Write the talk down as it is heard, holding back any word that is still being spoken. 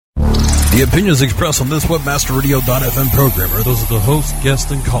The opinions expressed on this WebmasterRadio.fm program are those of the host,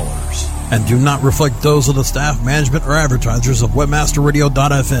 guests, and callers, and do not reflect those of the staff, management, or advertisers of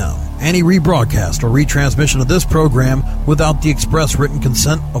WebmasterRadio.fm. Any rebroadcast or retransmission of this program without the express written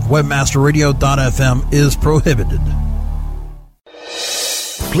consent of WebmasterRadio.fm is prohibited.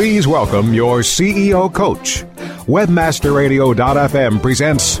 Please welcome your CEO coach. WebmasterRadio.fm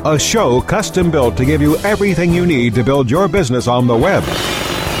presents a show custom built to give you everything you need to build your business on the web.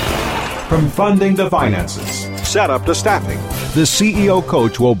 From funding to finances, setup to staffing, the CEO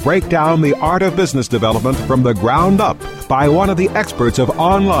coach will break down the art of business development from the ground up by one of the experts of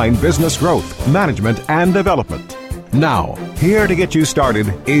online business growth, management, and development. Now, here to get you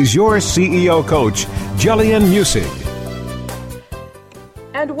started is your CEO coach, Jillian Muessig.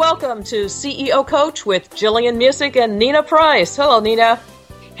 And welcome to CEO Coach with Jillian Muessig and Nina Price. Hello, Nina.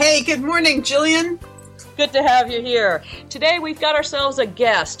 Hey, good morning, Jillian. Good to have you here. Today we've got ourselves a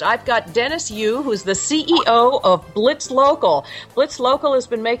guest. I've got Dennis Yu, who's the CEO of Blitz Local. Blitz Local has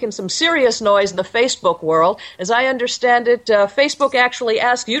been making some serious noise in the Facebook world. As I understand it, Facebook actually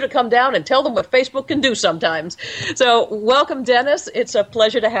asks you to come down and tell them what Facebook can do sometimes. So welcome, Dennis. It's a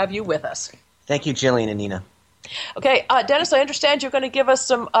pleasure to have you with us. Thank you, Jillian and Nina. Okay, Dennis, I understand you're going to give us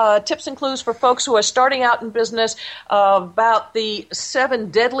some tips and clues for folks who are starting out in business about the 7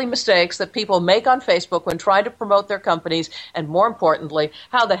 deadly mistakes that people make on Facebook when trying to promote their companies, and more importantly,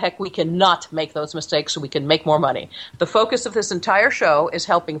 how the heck we cannot make those mistakes so we can make more money. The focus of this entire show is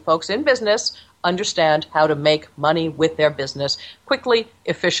helping folks in business understand how to make money with their business quickly,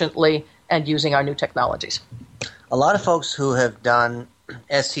 efficiently, and using our new technologies. A lot of folks who have done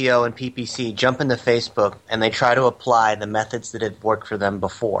SEO and PPC jump into Facebook and they try to apply the methods that have worked for them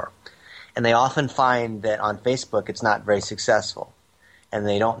before. And they often find that on Facebook it's not very successful. And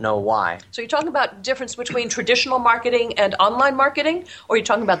they don't know why. So you're talking about the difference between traditional marketing and online marketing? Or you're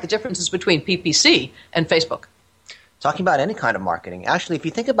talking about the differences between PPC and Facebook? Talking about any kind of marketing. Actually, if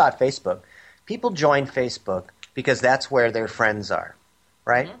you think about Facebook, people join Facebook because that's where their friends are,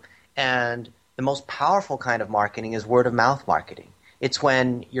 right? Mm-hmm. And the most powerful kind of marketing is word-of-mouth marketing. It's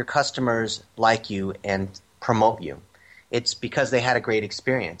when your customers like you and promote you. It's because they had a great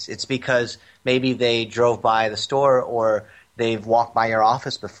experience. It's because maybe they drove by the store or they've walked by your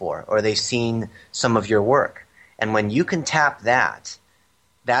office before or they've seen some of your work. And when you can tap that,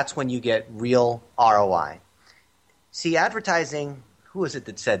 that's when you get real ROI. See, advertising, who is it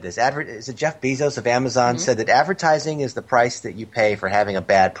that said this? Is it Jeff Bezos of Amazon said that advertising is the price that you pay for having a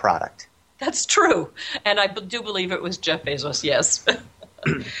bad product? That's true. And I do believe it was Jeff Bezos, yes.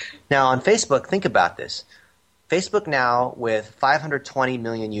 Now, on Facebook, think about this. Facebook now, with 520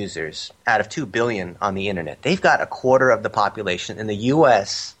 million users out of 2 billion on the Internet, they've got a quarter of the population. In the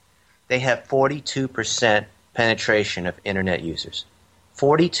U.S., they have 42% penetration of Internet users.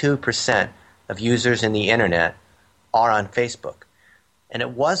 42% of users in the Internet are on Facebook. And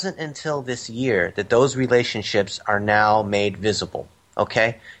it wasn't until this year that those relationships are now made visible.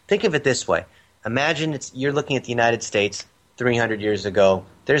 Okay? Think of it this way. Imagine you're looking at the United States 300 years ago.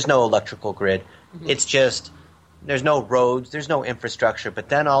 There's no electrical grid. Mm-hmm. It's just, there's no roads, there's no infrastructure. But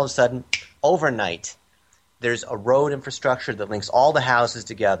then all of a sudden, overnight, there's a road infrastructure that links all the houses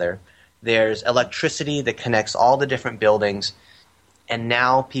together. There's electricity that connects all the different buildings. And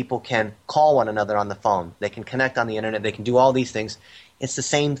now people can call one another on the phone. They can connect on the Internet. They can do all these things. It's the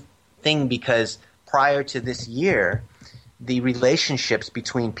same thing because prior to this year, the relationships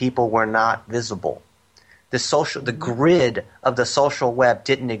between people were not visible. The grid of the social web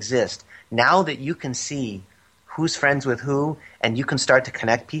didn't exist. Now that you can see who's friends with who and you can start to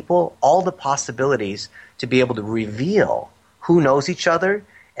connect people, all the possibilities to be able to reveal who knows each other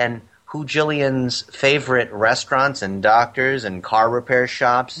and who Jillian's favorite restaurants and doctors and car repair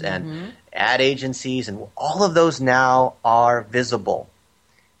shops and ad agencies and all of those now are visible.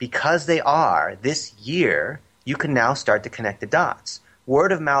 Because they are, this year, you can now start to connect the dots.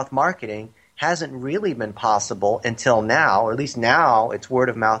 Word-of-mouth marketing hasn't really been possible until now, or at least now it's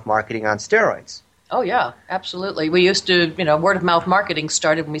word-of-mouth marketing on steroids. Oh, yeah, absolutely. We used to, word-of-mouth marketing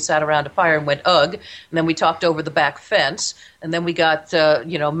started when we sat around a fire and went, ugh, and then we talked over the back fence, and then we got,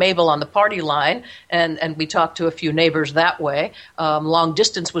 Mabel on the party line, and we talked to a few neighbors that way. Long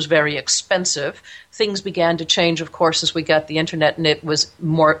distance was very expensive. Things began to change, of course, as we got the Internet, and it was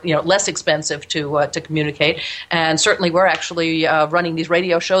more, less expensive to communicate. And certainly we're actually running these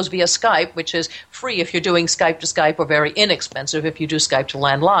radio shows via Skype, which is free if you're doing Skype to Skype, or very inexpensive if you do Skype to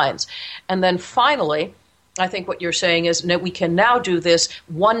landlines. And then finally, I think what you're saying is that we can now do this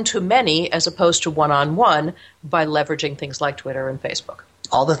one-to-many as opposed to one-on-one by leveraging things like Twitter and Facebook.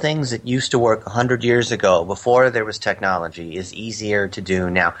 All the things that used to work 100 years ago, before there was technology, is easier to do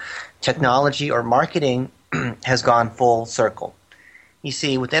now. Technology or marketing has gone full circle. You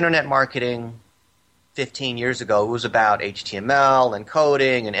see, with internet marketing 15 years ago, it was about HTML and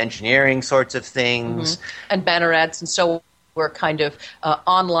coding and engineering sorts of things. And banner ads and so on were kind of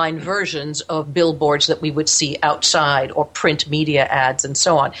online versions of billboards that we would see outside, or print media ads and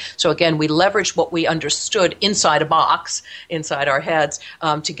so on. So again, we leveraged what we understood inside a box, inside our heads,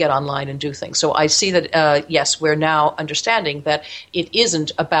 to get online and do things. So I see that, yes, we're now understanding that it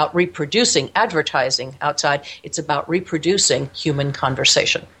isn't about reproducing advertising outside, it's about reproducing human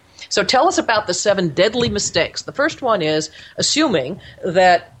conversation. So tell us about the 7 deadly mistakes. The first one is assuming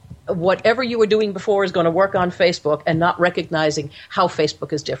that whatever you were doing before is going to work on Facebook and not recognizing how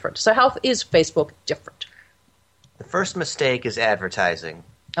Facebook is different. So how is Facebook different? The first mistake is advertising.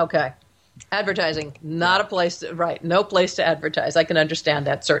 Okay. Advertising, not a place to, right, no place to advertise. I can understand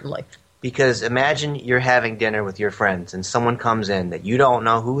that, certainly. Because imagine you're having dinner with your friends and someone comes in that you don't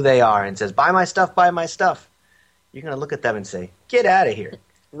know who they are and says, buy my stuff, buy my stuff. You're going to look at them and say, get out of here.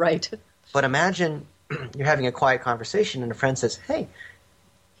 Right. But imagine you're having a quiet conversation and a friend says, hey,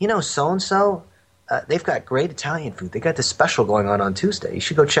 you know so-and-so, they've got great Italian food. They got this special going on Tuesday. You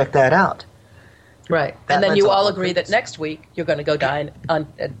should go check that out. Right. And then you all agree that next week you're going to go dine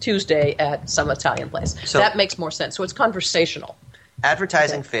on Tuesday at some Italian place. So that makes more sense. So it's conversational.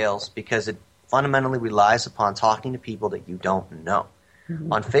 Advertising fails because it fundamentally relies upon talking to people that you don't know.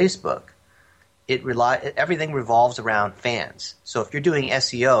 On Facebook, everything revolves around fans. So if you're doing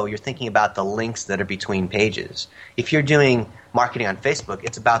SEO, you're thinking about the links that are between pages. If you're doing marketing on Facebook,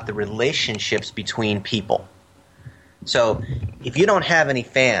 it's about the relationships between people. So if you don't have any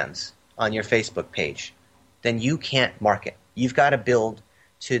fans on your Facebook page, then you can't market. You've got to build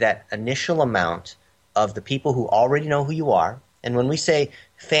to that initial amount of the people who already know who you are. And when we say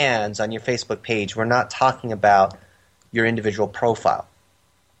fans on your Facebook page, we're not talking about your individual profile.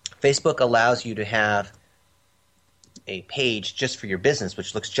 Facebook allows you to have a page just for your business,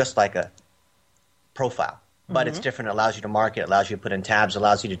 which looks just like a profile. But it's different. It allows you to market, allows you to put in tabs,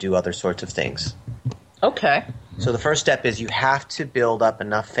 allows you to do other sorts of things. Okay. So the first step is you have to build up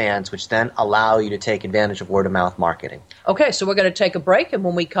enough fans, which then allow you to take advantage of word-of-mouth marketing. Okay, so we're going to take a break, and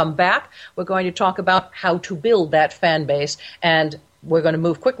when we come back, we're going to talk about how to build that fan base, and we're going to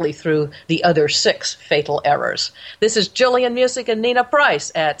move quickly through the other 6 fatal errors. This is Jillian Muessig and Nina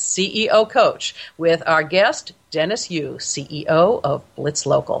Price at CEO Coach with our guest, Dennis Yu, CEO of Blitz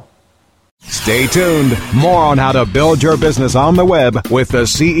Local. Stay tuned. More on how to build your business on the web with the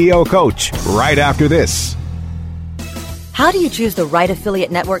CEO Coach right after this. How do you choose the right affiliate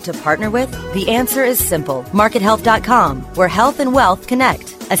network to partner with? The answer is simple. MarketHealth.com, where health and wealth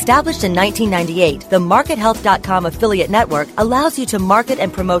connect. Established in 1998, the MarketHealth.com affiliate network allows you to market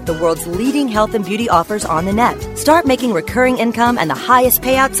and promote the world's leading health and beauty offers on the net. Start making recurring income and the highest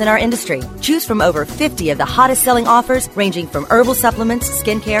payouts in our industry. Choose from over 50 of the hottest selling offers, ranging from herbal supplements,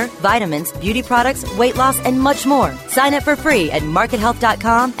 skincare, vitamins, beauty products, weight loss, and much more. Sign up for free at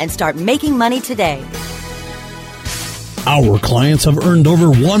MarketHealth.com and start making money today. Our clients have earned over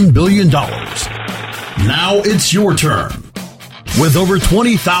 $1 billion. Now it's your turn. With over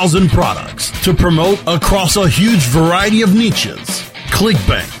 20,000 products to promote across a huge variety of niches,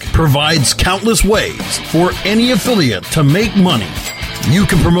 ClickBank provides countless ways for any affiliate to make money. You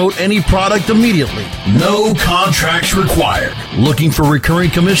can promote any product immediately. No contracts required. Looking for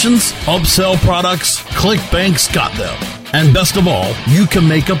recurring commissions? Upsell products? ClickBank's got them. And best of all, you can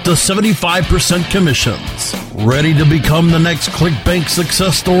make up to 75% commissions. Ready to become the next ClickBank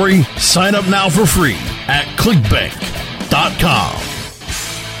success story? Sign up now for free at clickbank.com.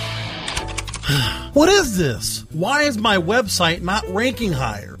 What is this? Why is my website not ranking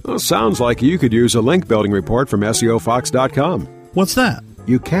higher? Well, sounds like you could use a link building report from SEOFox.com. What's that?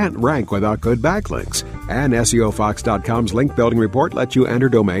 You can't rank without good backlinks. And SEOFox.com's link building report lets you enter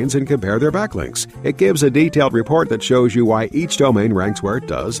domains and compare their backlinks. It gives a detailed report that shows you why each domain ranks where it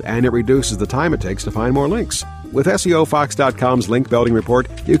does, and it reduces the time it takes to find more links. With SEOFox.com's link building report,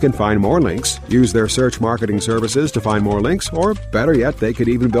 you can find more links, use their search marketing services to find more links, or better yet, they could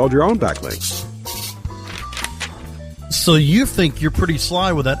even build your own backlinks. So you think you're pretty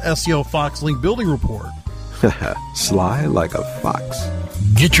sly with that SEO Fox link building report? Sly like a fox.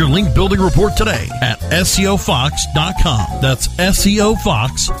 Get your link building report today at SEOFox.com. That's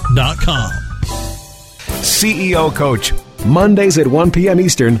SEOFox.com. CEO Coach, Mondays at 1 p.m.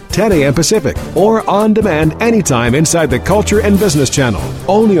 Eastern, 10 a.m. Pacific, or on demand anytime inside the Culture and Business Channel,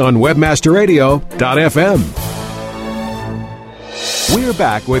 only on WebmasterRadio.fm. We're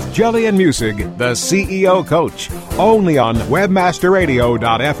back with Jillian Muessig, the CEO Coach, only on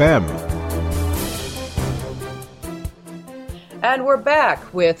WebmasterRadio.fm. And we're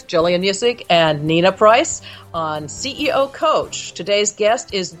back with Jillian Muessig and Nina Price on CEO Coach. Today's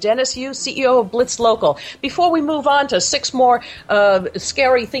guest is Dennis Yu, CEO of Blitz Local. Before we move on to 6 more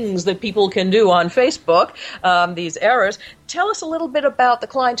scary things that people can do on Facebook, these errors, tell us a little bit about the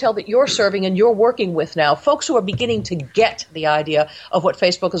clientele that you're serving and you're working with now, folks who are beginning to get the idea of what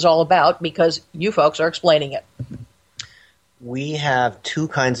Facebook is all about because you folks are explaining it. We have 2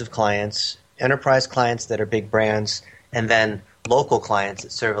 kinds of clients, enterprise clients that are big brands, and then local clients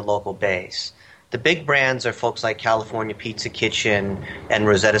that serve a local base. The big brands are folks like California Pizza Kitchen and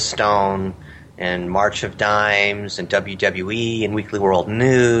Rosetta Stone and March of Dimes and WWE and Weekly World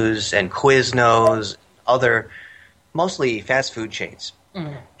News and Quiznos, other mostly fast food chains.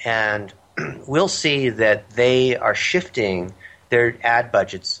 And we'll see that they are shifting their ad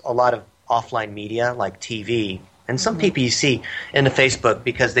budgets, a lot of offline media like TV, and some PPC into Facebook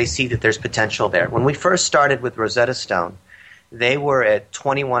because they see that there's potential there. When we first started with Rosetta Stone, they were at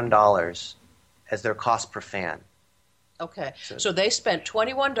 $21 as their cost per fan. Okay, so they spent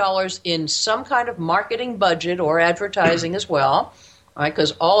 $21 in some kind of marketing budget or advertising as well, right?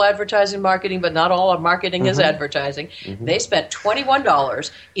 Because all advertising marketing, but not all marketing is advertising. They spent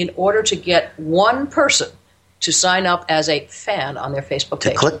 $21 in order to get one person to sign up as a fan on their Facebook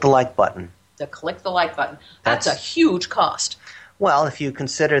page. To click the like button. To click the like button. That's a huge cost. Well, if you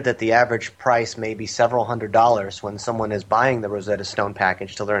consider that the average price may be several $100s when someone is buying the Rosetta Stone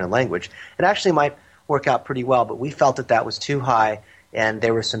package to learn a language, it actually might work out pretty well, but we felt that that was too high and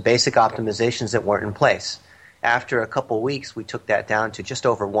there were some basic optimizations that weren't in place. After a couple weeks, we took that down to just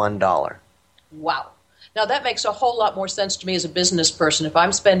over $1. Wow. Now, that makes a whole lot more sense to me as a business person. If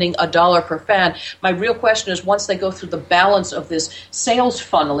I'm spending $1 per fan, my real question is once they go through the balance of this sales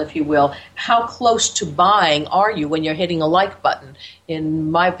funnel, if you will, how close to buying are you when you're hitting a like button?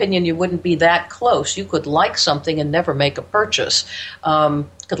 In my opinion, you wouldn't be that close. You could like something and never make a purchase.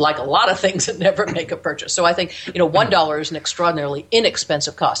 Could like a lot of things and never make a purchase. So I think, $1 is an extraordinarily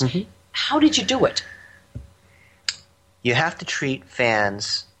inexpensive cost. How did you do it? You have to treat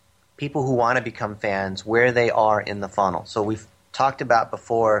fans, people who want to become fans, where they are in the funnel. So we've talked about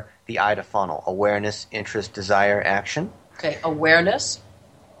before the IDA funnel, awareness, interest, desire, action. Okay, awareness,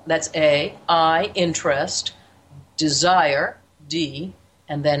 that's A, I, interest, desire, D,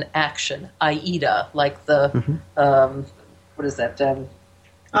 and then action, AIDA, like the, what is that?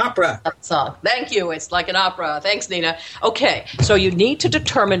 Opera. Song. Thank you. It's like an opera. Thanks, Nina. Okay, so you need to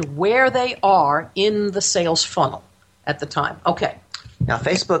determine where they are in the sales funnel at the time. Okay. Now,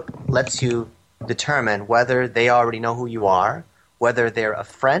 Facebook lets you determine whether they already know who you are, whether they're a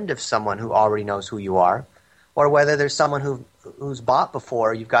friend of someone who already knows who you are, or whether there's someone who's bought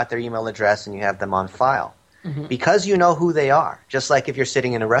before, you've got their email address and you have them on file. Because you know who they are, just like if you're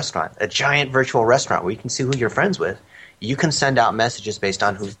sitting in a restaurant, a giant virtual restaurant where you can see who you're friends with, you can send out messages based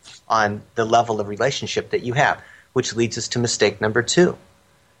on the level of relationship that you have, which leads us to mistake number 2,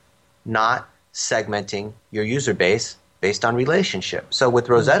 not segmenting your user base based on relationship. So with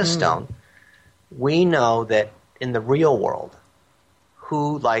Rosetta Stone, we know that in the real world,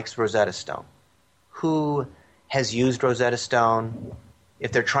 who likes Rosetta Stone? Who has used Rosetta Stone?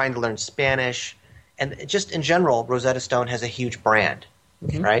 If they're trying to learn Spanish, and just in general, Rosetta Stone has a huge brand,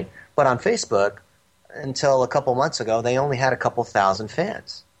 right? But on Facebook, until a couple months ago, they only had a couple thousand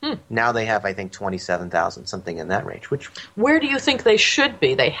fans. Now they have, I think, 27,000, something in that range. Where do you think they should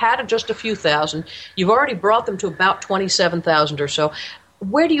be? They had just a few thousand. You've already brought them to about 27,000 or so.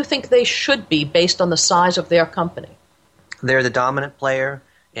 Where do you think they should be based on the size of their company? They're the dominant player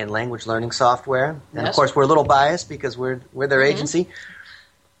in language learning software. And, of course, we're a little biased because we're their agency.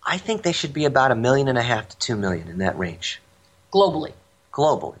 I think they should be about 1.5 million to 2 million in that range. Globally?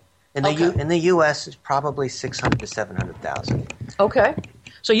 Globally. In the U.S., it's probably 600 to 700,000. Okay.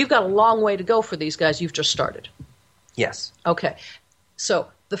 So you've got a long way to go for these guys. You've just started. Yes. Okay. So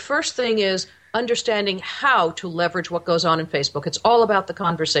the first thing is understanding how to leverage what goes on in Facebook. It's all about the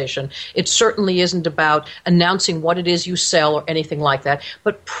conversation. It certainly isn't about announcing what it is you sell or anything like that,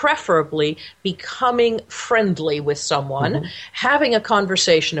 but preferably becoming friendly with someone, having a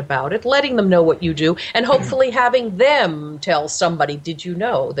conversation about it, letting them know what you do, and hopefully having them tell somebody, did you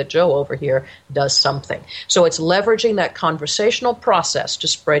know that Joe over here does something? So it's leveraging that conversational process to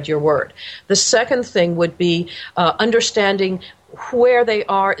spread your word. The second thing would be understanding where they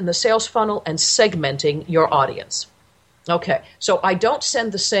are in the sales funnel and segmenting your audience. Okay, so I don't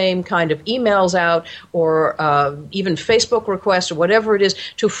send the same kind of emails out or even Facebook requests or whatever it is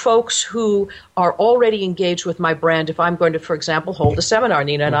to folks who are already engaged with my brand. If I'm going to, for example, hold a seminar,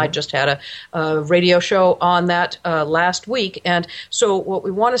 Nina and I just had a radio show on that last week. And so what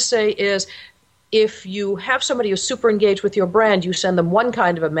we want to say is, if you have somebody who's super engaged with your brand, you send them one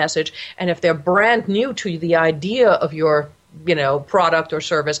kind of a message. And if they're brand new to the idea of your, product or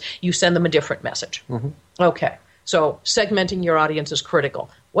service, you send them a different message. Mm-hmm. Okay. So segmenting your audience is critical.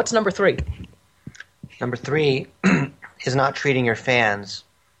 What's number 3? Number 3 is not treating your fans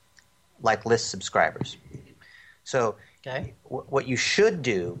like list subscribers. So what you should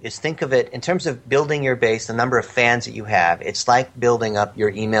do is think of it in terms of building your base, the number of fans that you have. It's like building up your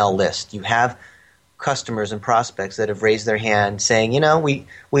email list. You have customers and prospects that have raised their hand saying,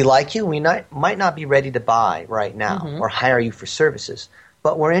 we like you. We might not be ready to buy right now or hire you for services,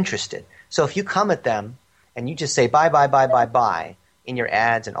 but we're interested. So if you come at them and you just say buy in your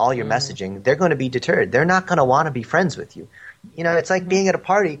ads and all your messaging, they're going to be deterred. They're not going to want to be friends with you. It's like being at a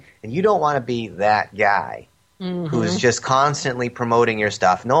party and you don't want to be that guy who's just constantly promoting your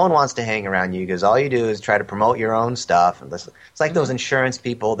stuff. No one wants to hang around you because all you do is try to promote your own stuff. And it's like those insurance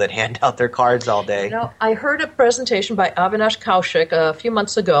people that hand out their cards all day. I heard a presentation by Avinash Kaushik a few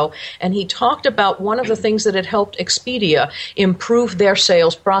months ago, and he talked about one of the things that had helped Expedia improve their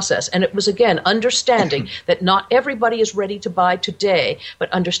sales process. And it was, again, understanding that not everybody is ready to buy today,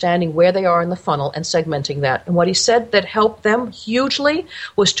 but understanding where they are in the funnel and segmenting that. And what he said that helped them hugely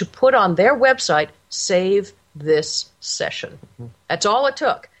was to put on their website, save this session. That's all it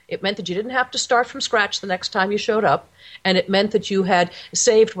took. It meant that you didn't have to start from scratch the next time you showed up, and it meant that you had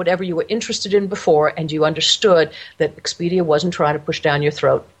saved whatever you were interested in before, and you understood that Expedia wasn't trying to push down your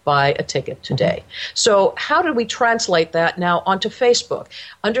throat, buy a ticket today. So how do we translate that now onto Facebook?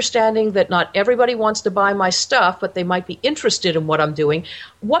 Understanding that not everybody wants to buy my stuff, but they might be interested in what I'm doing.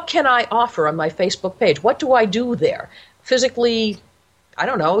 What can I offer on my Facebook page? What do I do there? Physically, I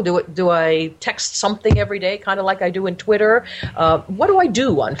don't know, do I text something every day, kind of like I do in Twitter? What do I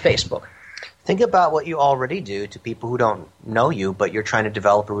do on Facebook? Think about what you already do to people who don't know you, but you're trying to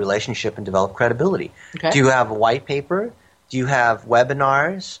develop a relationship and develop credibility. Okay. Do you have a white paper? Do you have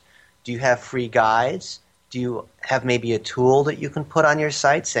webinars? Do you have free guides? Do you have maybe a tool that you can put on your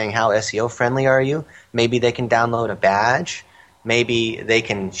site saying how SEO friendly are you? Maybe they can download a badge. Maybe they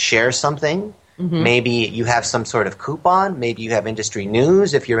can share something. Maybe you have some sort of coupon. Maybe you have industry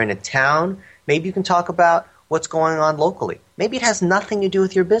news if you're in a town. Maybe you can talk about what's going on locally. Maybe it has nothing to do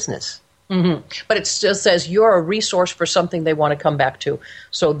with your business. But it still says you're a resource for something they want to come back to.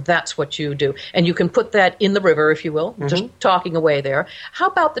 So that's what you do. And you can put that in the river, if you will, just talking away there. How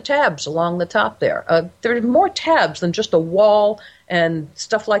about the tabs along the top there? There are more tabs than just a wall and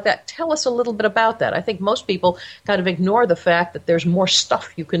stuff like that. Tell us a little bit about that. I think most people kind of ignore the fact that there's more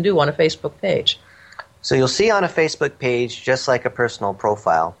stuff you can do on a Facebook page. So you'll see on a Facebook page, just like a personal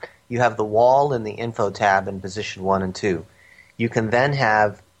profile, you have the wall and the info tab in position 1 and 2. You can then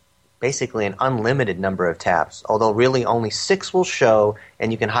have basically an unlimited number of tabs, although really only 6 will show,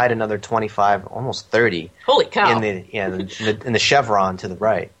 and you can hide another 25, almost 30. Holy cow. In the chevron to the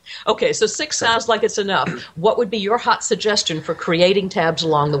right. Okay, so 6 sounds like it's enough. What would be your hot suggestion for creating tabs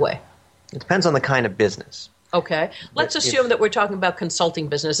along the way? It depends on the kind of business. Okay. Let's assume that we're talking about consulting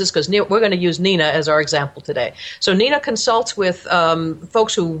businesses because we're going to use Nina as our example today. So Nina consults with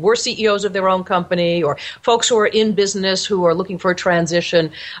folks who were CEOs of their own company or folks who are in business who are looking for a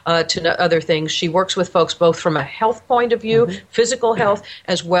transition to other things. She works with folks both from a health point of view, physical health,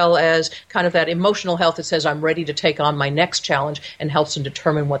 as well as kind of that emotional health that says I'm ready to take on my next challenge and helps them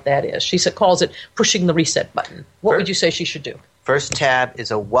determine what that is. She calls it pushing the reset button. What would you say she should do? First tab is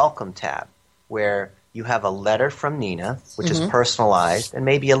a welcome tab where you have a letter from Nina, which is personalized, and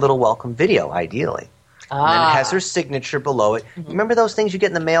maybe a little welcome video, ideally. And then it has her signature below it. Remember those things you get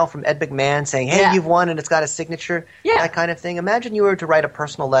in the mail from Ed McMahon saying, hey, you've won, and it's got a signature? That kind of thing. Imagine you were to write a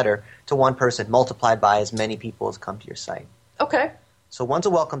personal letter to one person multiplied by as many people as come to your site. Okay. So one's a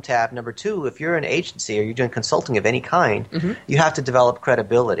welcome tab. Number 2, if you're an agency or you're doing consulting of any kind, you have to develop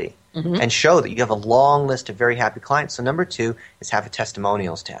credibility and show that you have a long list of very happy clients. So number 2 is have a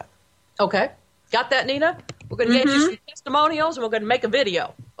testimonials tab. Okay. Got that, Nina? We're going to get you some testimonials, and we're going to make a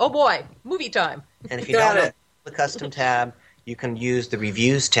video. Oh, boy. Movie time. And if you don't have the custom tab, you can use the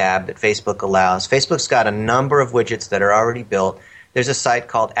reviews tab that Facebook allows. Facebook's got a number of widgets that are already built. There's a site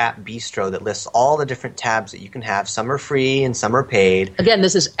called App Bistro that lists all the different tabs that you can have. Some are free and some are paid. Again,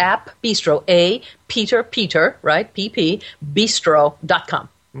 this is App Bistro, Peter, right? PP, bistro.com.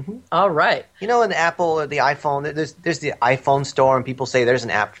 All right. You know, in Apple or the iPhone, there's the iPhone store, and people say there's an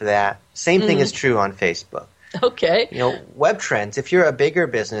app for that. Same thing is true on Facebook. Okay. Web Trends, if you're a bigger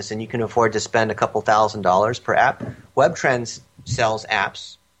business and you can afford to spend a couple $1,000s per app, Web Trends sells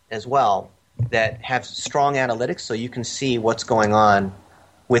apps as well that have strong analytics so you can see what's going on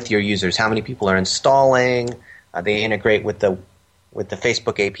with your users, how many people are installing. They integrate with the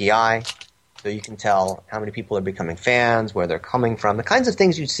Facebook API, so you can tell how many people are becoming fans, where they're coming from, the kinds of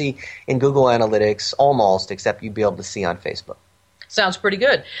things you'd see in Google Analytics almost, except you'd be able to see on Facebook. Sounds pretty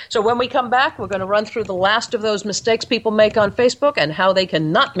good. So when we come back, we're going to run through the last of those mistakes people make on Facebook and how they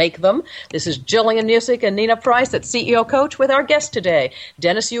cannot make them. This is Jillian Muessig and Nina Price at CEO Coach with our guest today,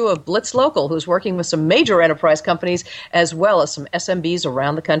 Dennis Yu of Blitz Local, who's working with some major enterprise companies as well as some SMBs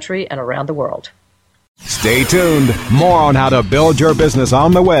around the country and around the world. Stay tuned. More on how to build your business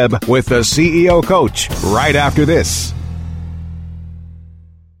on the web with the CEO Coach right after this.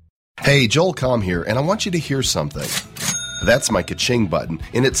 Hey, Joel Comm here, and I want you to hear something. That's my ka-ching button,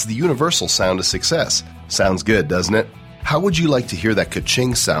 and it's the universal sound of success. Sounds good, doesn't it? How would you like to hear that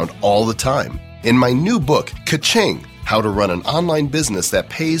ka-ching sound all the time? In my new book, Ka-ching, How to Run an Online Business That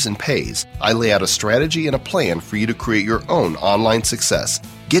Pays and Pays, I lay out a strategy and a plan for you to create your own online success.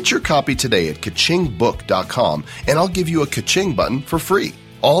 Get your copy today at kachingbook.com, and I'll give you a ka-ching button for free.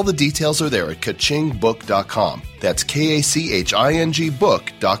 All the details are there at kachingbook.com. That's KACHING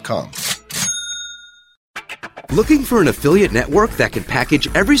book.com. Looking for an affiliate network that can package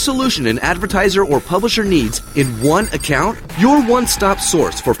every solution an advertiser or publisher needs in one account? Your one-stop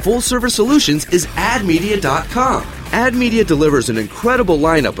source for full-service solutions is AdMedia.com. AdMedia delivers an incredible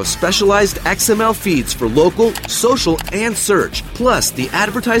lineup of specialized XML feeds for local, social, and search, plus the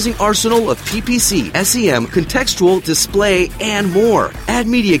advertising arsenal of PPC, SEM, contextual, display, and more.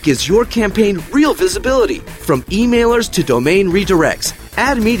 AdMedia gives your campaign real visibility, from emailers to domain redirects.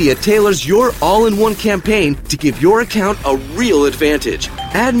 AdMedia tailors your all-in-one campaign to give your account a real advantage.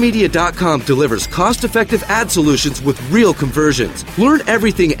 AdMedia.com delivers cost-effective ad solutions with real conversions. Learn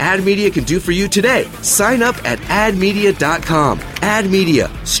everything AdMedia can do for you today. Sign up at AdMedia.com.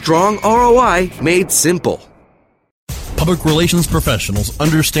 AdMedia. Strong ROI made simple. Public relations professionals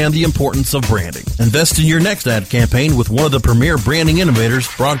understand the importance of branding. Invest in your next ad campaign with one of the premier branding innovators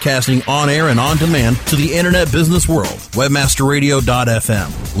broadcasting on air and on demand to the internet business world.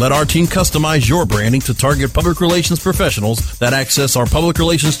 Webmasterradio.fm. Let our team customize your branding to target public relations professionals that access our public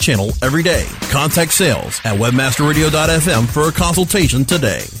relations channel every day. Contact sales at webmasterradio.fm for a consultation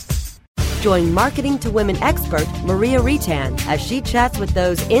today. Join Marketing to Women expert Maria Retan as she chats with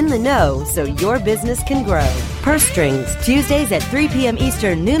those in the know so your business can grow. Purse Strings, Tuesdays at 3 p.m.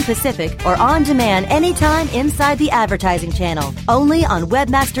 Eastern, noon Pacific, or on demand anytime inside the advertising channel. Only on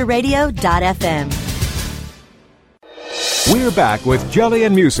webmasterradio.fm. We're back with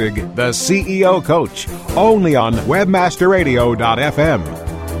Jillian Muessig, the CEO Coach, only on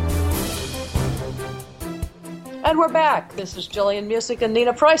webmasterradio.fm. And we're back. This is Jillian Muessig and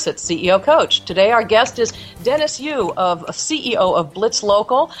Nina Price at CEO Coach. Today our guest is Dennis Yu, CEO of Blitz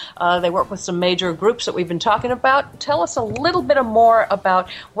Local. They work with some major groups that we've been talking about. Tell us a little bit more about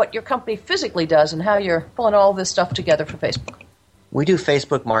what your company physically does and how you're pulling all this stuff together for Facebook. We do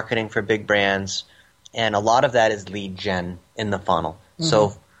Facebook marketing for big brands, and a lot of that is lead gen in the funnel. Mm-hmm.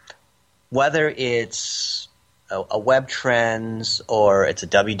 So whether it's a Web Trends or it's a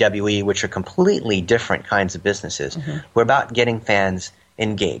WWE, which are completely different kinds of businesses. Mm-hmm. We're about getting fans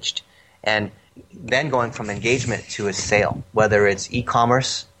engaged and then going from engagement to a sale, whether it's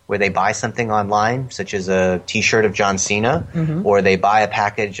e-commerce where they buy something online, such as a T-shirt of John Cena, mm-hmm. or they buy a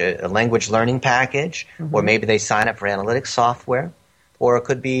package, a language learning package, mm-hmm. or maybe they sign up for analytics software, or it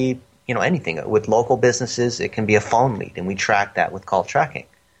could be anything. With local businesses, it can be a phone lead, and we track that with call tracking.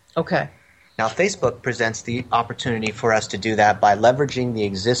 Okay. Now, Facebook presents the opportunity for us to do that by leveraging the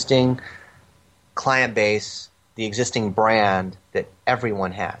existing client base, the existing brand that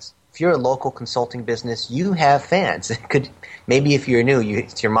everyone has. If you're a local consulting business, you have fans. It could, maybe if you're new,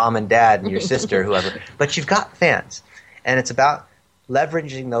 it's your mom and dad and your sister, whoever, but you've got fans. And it's about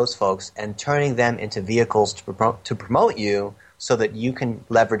leveraging those folks and turning them into vehicles to promote you so that you can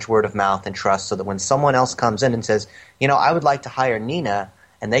leverage word of mouth and trust, so that when someone else comes in and says, I would like to hire Nina,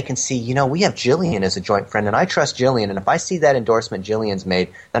 and they can see, we have Jillian as a joint friend, and I trust Jillian, and if I see that endorsement Jillian's made,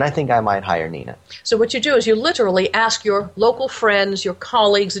 then I think I might hire Nina. So what you do is you literally ask your local friends, your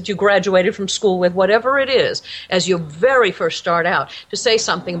colleagues that you graduated from school with, whatever it is, as you very first start out, to say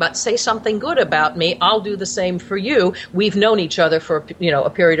something good about me. I'll do the same for you. We've known each other for a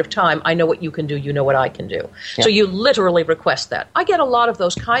period of time. I know what you can do. You know what I can do. Yeah. So you literally request that. I get a lot of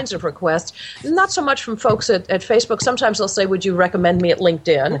those kinds of requests, not so much from folks at Facebook. Sometimes they'll say, would you recommend me at LinkedIn?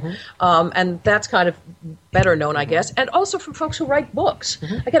 LinkedIn, and that's kind of better known, I guess, and also from folks who write books.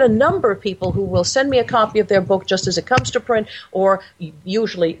 I get a number of people who will send me a copy of their book just as it comes to print, or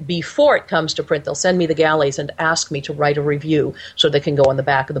usually before it comes to print, they'll send me the galleys and ask me to write a review so they can go on the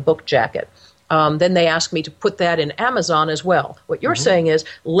back of the book jacket. Then they ask me to put that in Amazon as well. What you're saying is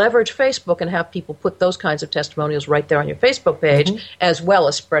leverage Facebook and have people put those kinds of testimonials right there on your Facebook page, as well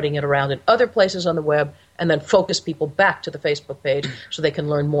as spreading it around in other places on the web, and then focus people back to the Facebook page so they can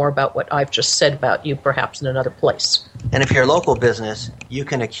learn more about what I've just said about you, perhaps in another place. And if you're a local business, you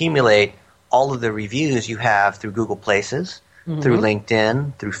can accumulate all of the reviews you have through Google Places, through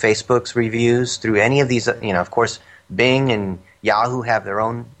LinkedIn, through Facebook's reviews, through any of these, of course, Bing and Yahoo have their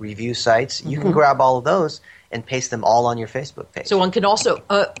own review sites. You can grab all of those and paste them all on your Facebook page. So one can also,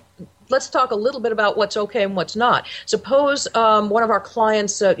 let's talk a little bit about what's okay and what's not. Suppose one of our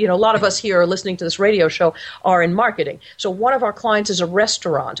clients, a lot of us here listening to this radio show are in marketing. So one of our clients is a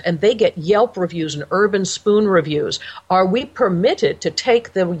restaurant, and they get Yelp reviews and Urban Spoon reviews. Are we permitted to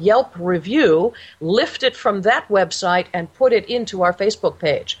take the Yelp review, lift it from that website, and put it into our Facebook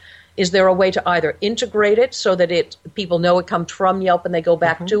page? Is there a way to either integrate it so that people know it comes from Yelp and they go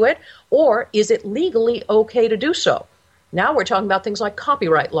back to it, or is it legally okay to do so? Now we're talking about things like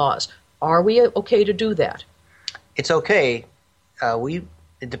copyright laws. Are we okay to do that? It's okay.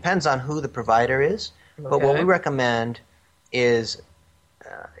 It depends on who the provider is, but what we recommend is,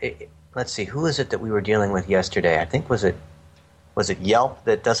 let's see, who is it that we were dealing with yesterday? I think was it Yelp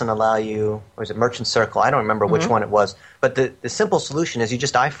that doesn't allow you, or was it Merchant Circle? I don't remember which one it was. But the simple solution is you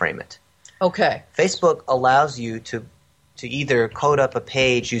just iframe it. Okay. Facebook allows you to either code up a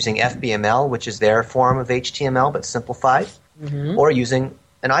page using FBML, which is their form of HTML but simplified, or using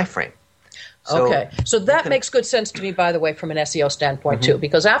an iframe. So that makes good sense to me, by the way, from an SEO standpoint, too,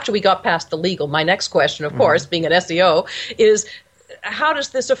 because after we got past the legal, my next question, of course, being an SEO, is how does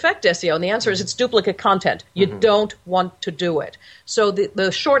this affect SEO? And the answer is it's duplicate content. You don't want to do it. So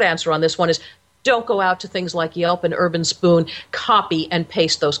the short answer on this one is don't go out to things like Yelp and Urban Spoon, copy and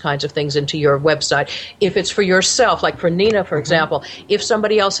paste those kinds of things into your website. If it's for yourself, like for Nina, for example, if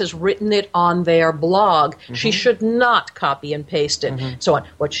somebody else has written it on their blog, she should not copy and paste it. So on.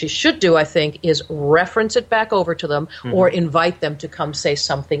 What she should do, I think, is reference it back over to them or invite them to come say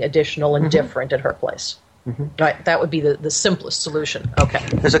something additional and different at her place. Right, that would be the simplest solution. Okay.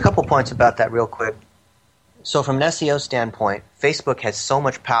 There's a couple points about that real quick. So from an SEO standpoint, Facebook has so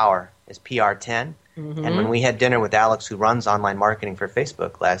much power as PR10. And when we had dinner with Alex, who runs online marketing for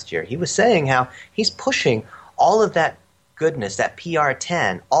Facebook last year, he was saying how he's pushing all of that goodness, that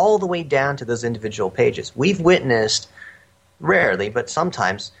PR10, all the way down to those individual pages. We've witnessed, rarely, but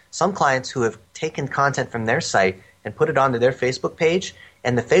sometimes, some clients who have taken content from their site and put it onto their Facebook page,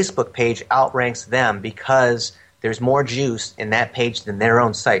 and the Facebook page outranks them because there's more juice in that page than their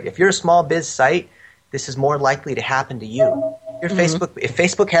own site. If you're a small biz site, this is more likely to happen to you. Your Facebook, if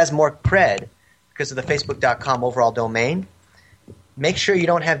Facebook has more cred because of the Facebook.com overall domain, make sure you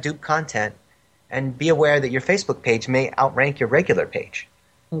don't have dupe content, and be aware that your Facebook page may outrank your regular page.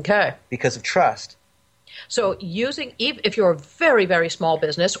 Okay. Because of trust. So if you're a very, very small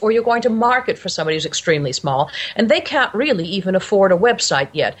business, or you're going to market for somebody who's extremely small, and they can't really even afford a website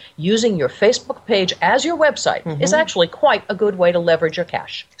yet, using your Facebook page as your website is actually quite a good way to leverage your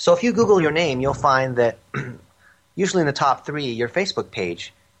cash. So if you Google your name, you'll find that usually in the top 3, your Facebook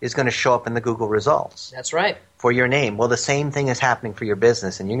page is going to show up in the Google results. That's right. For your name. Well, the same thing is happening for your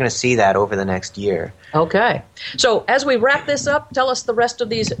business, and you're going to see that over the next year. Okay. So as we wrap this up, tell us the rest of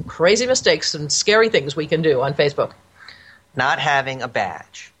these crazy mistakes and scary things we can do on Facebook. Not having a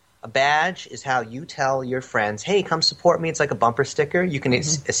badge. A badge is how you tell your friends, hey, come support me. It's like a bumper sticker. You can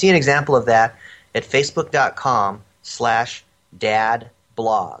see an example of that at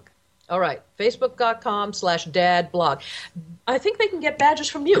facebook.com/dadblog. All right, facebook.com/dadblog. I think they can get badges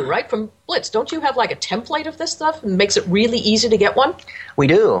from you, right? From Blitz. Don't you have like a template of this stuff and makes it really easy to get one? We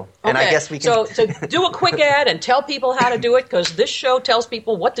do. And I guess we can. So do a quick ad and tell people how to do it, because this show tells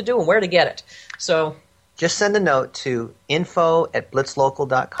people what to do and where to get it. So just send a note to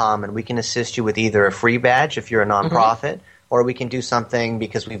info@blitzlocal.com, and we can assist you with either a free badge if you're a nonprofit, or we can do something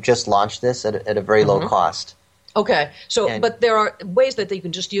because we've just launched this at a very low cost. Okay, but there are ways that you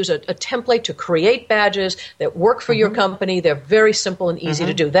can just use a template to create badges that work for your company. They're very simple and easy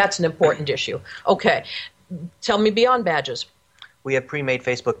to do. That's an important issue. Okay, tell me beyond badges. We have pre-made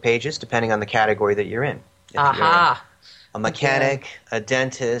Facebook pages depending on the category that you're in. If you're a mechanic, a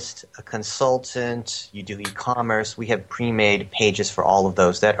dentist, a consultant, you do e-commerce, we have pre-made pages for all of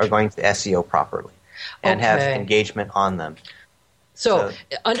those that are going to SEO properly and have engagement on them. So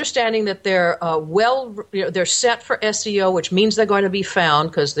understanding that they're they're set for SEO, which means they're going to be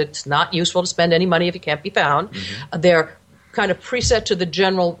found because it's not useful to spend any money if you can't be found. Mm-hmm. They're kind of preset to the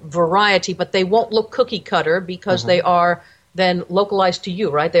general variety, but they won't look cookie cutter because they are then localized to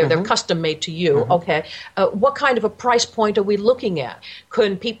you, right? They're custom made to you. Okay. What kind of a price point are we looking at?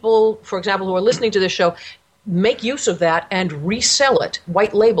 Can people, for example, who are listening to this show, make use of that and resell it,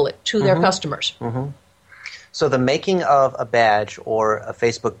 white label it to their customers? So the making of a badge or a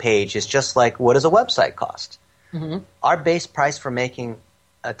Facebook page is just like, what does a website cost? Our base price for making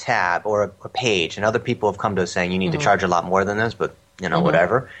a tab or a page, and other people have come to us saying you need to charge a lot more than this, but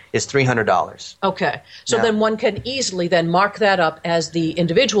whatever, is $300. Okay. So then one can easily then mark that up as the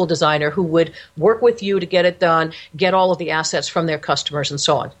individual designer who would work with you to get it done, get all of the assets from their customers and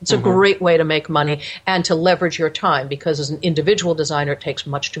so on. It's a great way to make money and to leverage your time because as an individual designer, it takes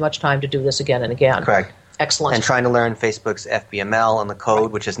much too much time to do this again and again. Correct. Excellent. And trying to learn Facebook's FBML and the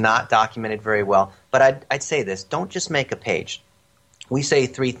code, which is not documented very well. But I'd say this, don't just make a page. We say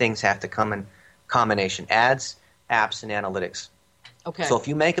 3 things have to come in combination: ads, apps, and analytics. Okay. So if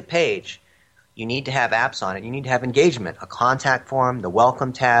you make a page, you need to have apps on it. You need to have engagement, a contact form, the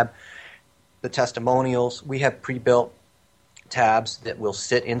welcome tab, the testimonials. We have pre-built tabs that will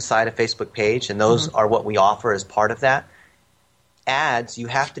sit inside a Facebook page, and those are what we offer as part of that. Ads, you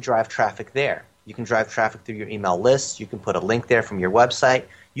have to drive traffic there. You can drive traffic through your email lists. You can put a link there from your website.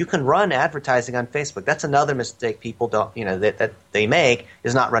 You can run advertising on Facebook. That's another mistake people don't, that they make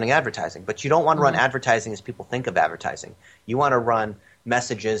is not running advertising. But you don't want to run advertising as people think of advertising. You want to run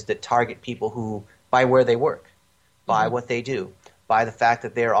messages that target people who, by where they work, by what they do, by the fact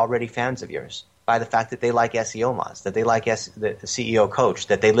that they're already fans of yours, by the fact that they like SEO Moz, that they like the CEO Coach,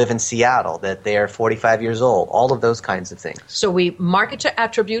 that they live in Seattle, that they are 45 years old, all of those kinds of things. So we market to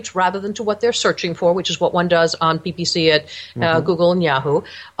attributes rather than to what they're searching for, which is what one does on PPC at Google and Yahoo.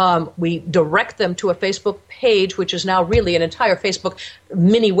 We direct them to a Facebook page, which is now really an entire Facebook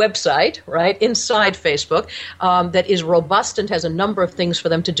mini website, right, inside Facebook, that is robust and has a number of things for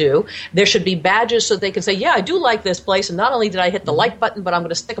them to do. There should be badges so they can say, yeah, I do like this place, and not only did I hit the like button, but I'm going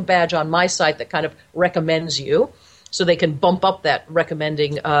to stick a badge on my site that kind of recommends you, so they can bump up that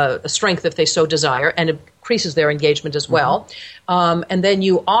recommending strength if they so desire, and it increases their engagement as well. And then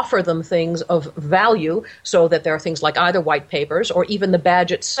you offer them things of value so that there are things like either white papers or even the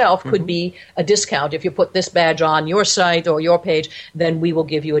badge itself could be a discount. If you put this badge on your site or your page, then we will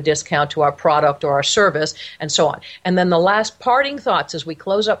give you a discount to our product or our service and so on. And then the last parting thoughts as we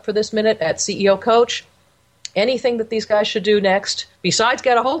close up for this minute at CEO Coach. Anything that these guys should do next, besides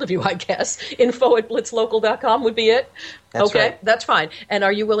get a hold of you, I guess, info@blitzlocal.com would be it. That's right. That's fine. And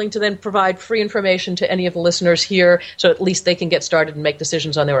are you willing to then provide free information to any of the listeners here so at least they can get started and make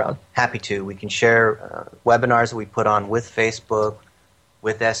decisions on their own? Happy to. We can share webinars that we put on with Facebook,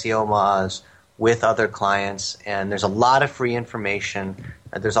 with SEO Moz, with other clients, and there's a lot of free information.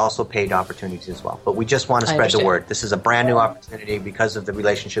 There's also paid opportunities as well. But we just want to spread the word. This is a brand new opportunity because of the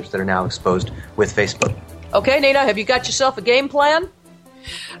relationships that are now exposed with Facebook. Okay, Nina, have you got yourself a game plan?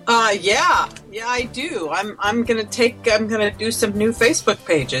 Yeah, I do. I'm gonna do some new Facebook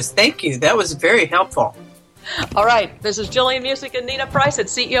pages. Thank you. That was very helpful. All right. This is Jillian Muessig and Nina Price at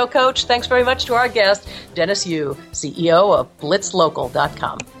CEO Coach. Thanks very much to our guest, Dennis Yu, CEO of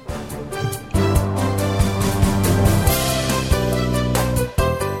BlitzLocal.com.